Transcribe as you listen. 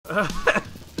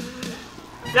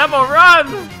Devil, run!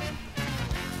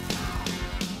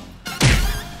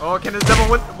 Oh, can this devil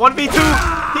win 1v2?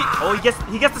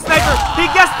 He gets the sniper. He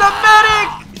gets the medic.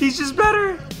 He's just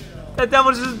better. That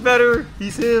devil's just better.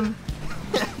 He's him.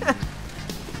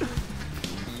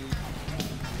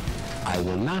 I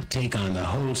will not take on the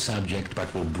whole subject,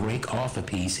 but will break off a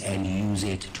piece and use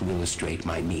it to illustrate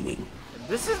my meaning.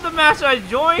 This is the match I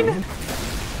joined?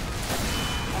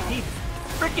 He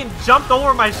freaking jumped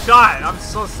over my shot. I'm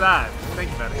so sad.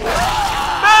 Thank you, medic.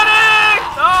 Medic!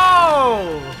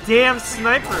 Oh! Damn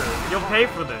sniper. You'll pay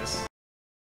for this.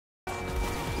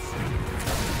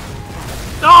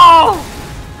 No!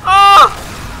 Oh!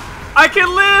 I can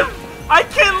live! I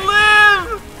can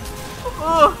live!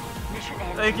 Oh.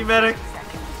 Thank you, medic.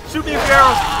 Shoot me with your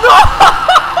arrows. No!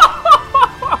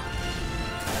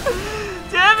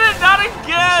 Damn it, not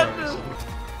again!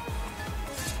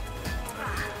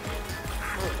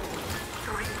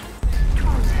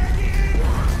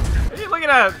 What are you looking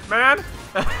at, man?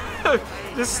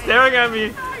 Just staring at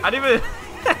me. I didn't even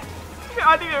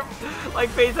like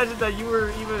pay attention that you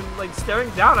were even like staring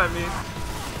down at me.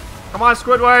 Come on,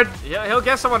 Squidward. Yeah, he'll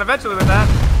get someone eventually with that.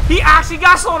 He actually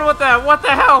got someone with that. What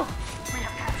the hell?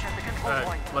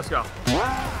 Alright, let's go.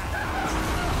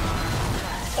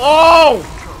 Oh!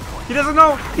 He doesn't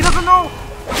know. He doesn't know.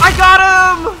 I got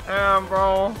him. Damn,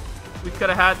 bro. We could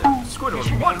have had Squidward.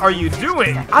 What are you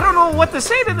doing? I don't know what to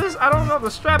say to this. I don't know the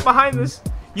strap behind this.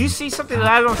 You see something that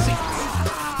I don't see.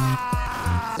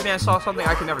 This man saw something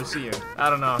I can never see in. I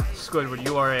don't know. Squidward,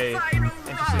 you are a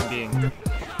interesting being.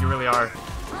 You really are.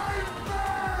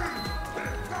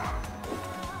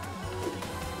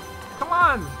 Come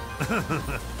on.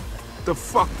 The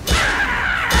fuck?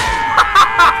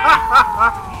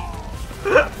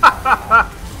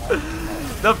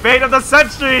 The fate of the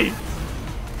century!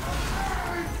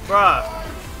 Bruh.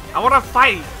 I wanna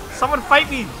fight. Someone fight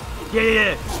me.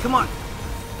 Yeah. Come on.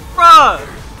 Bruh.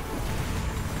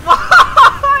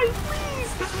 Why?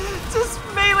 Please. Just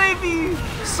melee me.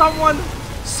 Someone.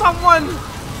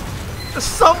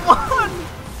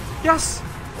 Yes.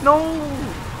 No.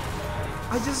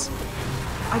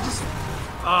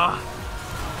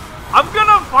 I'm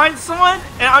gonna find someone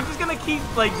and I'm just gonna keep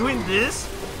like doing this,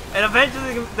 and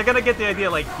eventually they're gonna get the idea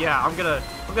like, yeah, I'm gonna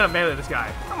melee this guy.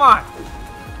 Come on.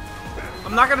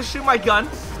 I'm not gonna shoot my gun.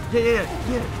 Yeah.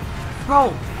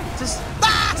 Bro, just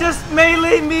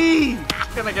melee me.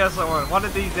 I'm gonna get someone one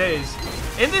of these days.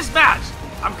 In this match,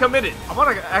 I'm committed. I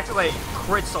wanna actually like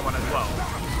crit someone as well.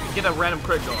 Get a random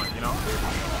crit going, you know?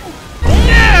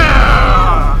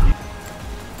 Yeah!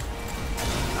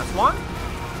 That's one?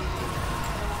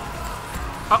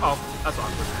 Uh-oh, that's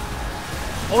awkward.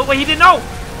 Oh, wait, he didn't know!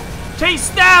 Chase,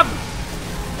 stab!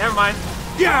 Never mind.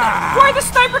 Yeah! Where'd the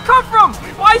sniper come from?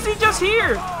 Why is he just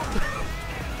here?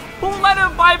 Who let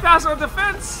him bypass our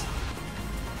defense?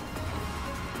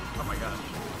 Oh my god.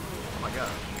 Oh my god.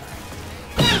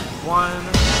 1,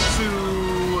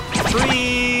 2,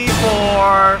 3,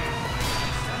 4.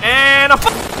 And a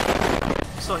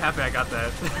I'm so happy I got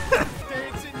that.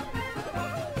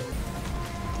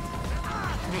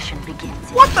 Mission begins.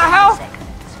 What the hell?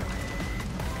 Seconds.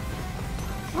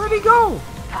 Where'd he go?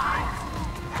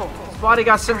 5, 4. His body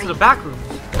got sent to the back room.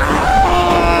 Hey,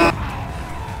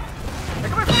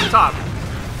 come back from the top.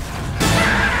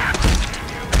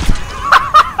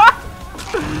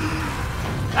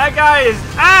 That guy is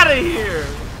out of here.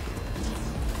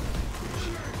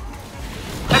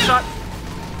 Headshot.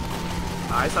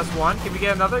 Nice, that's one. Can we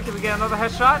get another? Can we get another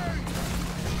headshot?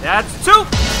 That's 2.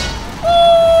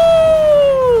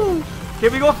 Woo!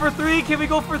 Can we go for 3? Can we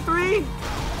go for 3?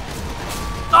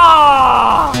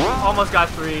 Oh! Almost got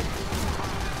 3.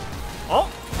 Oh!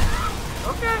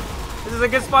 Okay. This is a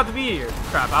good spot to be here.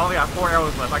 Crap, I only got 4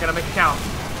 arrows left. I gotta make it count.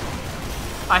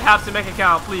 I have to make it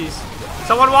count, please.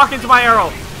 Someone walk into my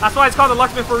arrow. That's why it's called the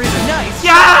Lucksmith for a reason. Nice!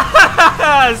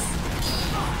 Yes!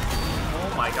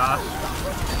 Oh my gosh.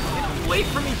 Wait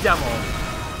for me, demo.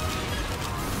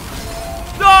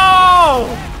 No!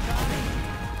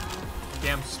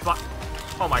 Damn spot.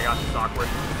 Oh my gosh, it's awkward.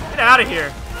 Get out of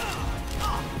here.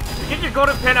 Get your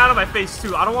golden pen out of my face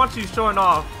too. I don't want you showing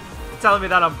off, telling me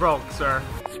that I'm broke, sir.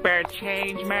 Spare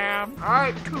change, ma'am.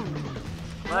 Alright, cool.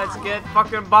 Let's get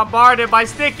fucking bombarded by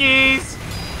stickies.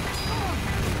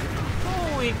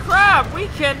 Holy crap, we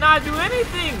cannot do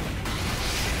anything.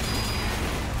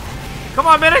 Come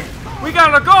on, medic. We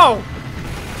gotta go.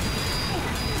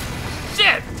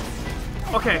 Shit.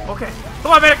 Okay.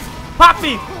 Come on, medic. Pop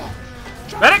me.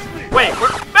 Medic? Wait,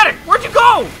 medic, where'd you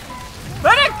go?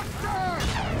 Medic?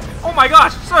 Oh my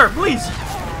gosh, sir, please.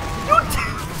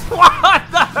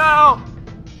 What the hell?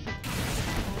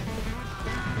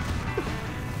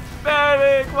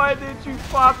 Shinning, why did you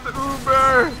pop the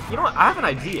Uber? You know what? I have an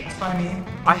idea.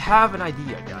 I have an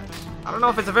idea, guys. I don't know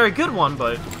if it's a very good one,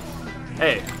 but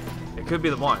hey, it could be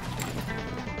the one.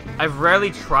 I've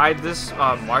rarely tried this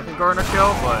market gardener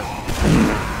kill, but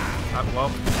well,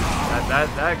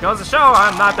 that goes to show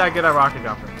I'm not that good at rocket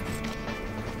jumping.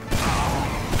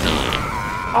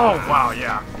 Oh wow,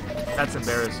 yeah, that's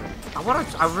embarrassing.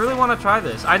 I really want to try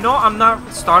this. I know I'm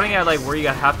not starting at like where you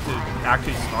have to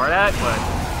actually start at, but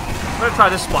I'm gonna try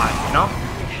this spot, you know?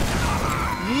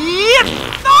 Yeah!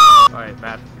 No! All right,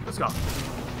 Matt, let's go.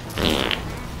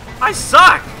 I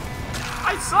suck.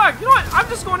 I suck. You know what? I'm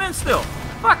just going in still.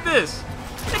 Fuck this.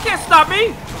 They can't stop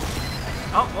me.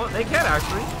 Oh, well, they can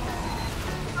actually.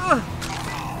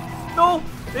 No,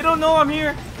 they don't know I'm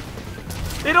here.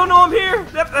 They don't know I'm here.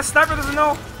 That sniper doesn't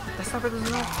know. That sniper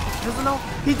doesn't know. He doesn't know.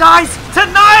 He dies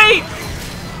tonight.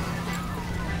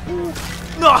 Ooh.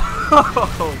 No.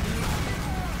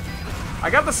 I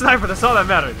got the sniper. That's all that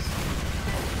matters.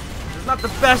 It's not the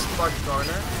best market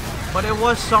gardener, but it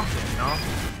was something, you know?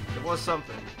 It was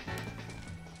something.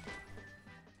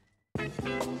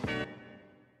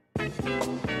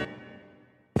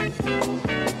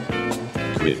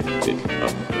 Krptic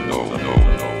up the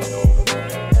normal.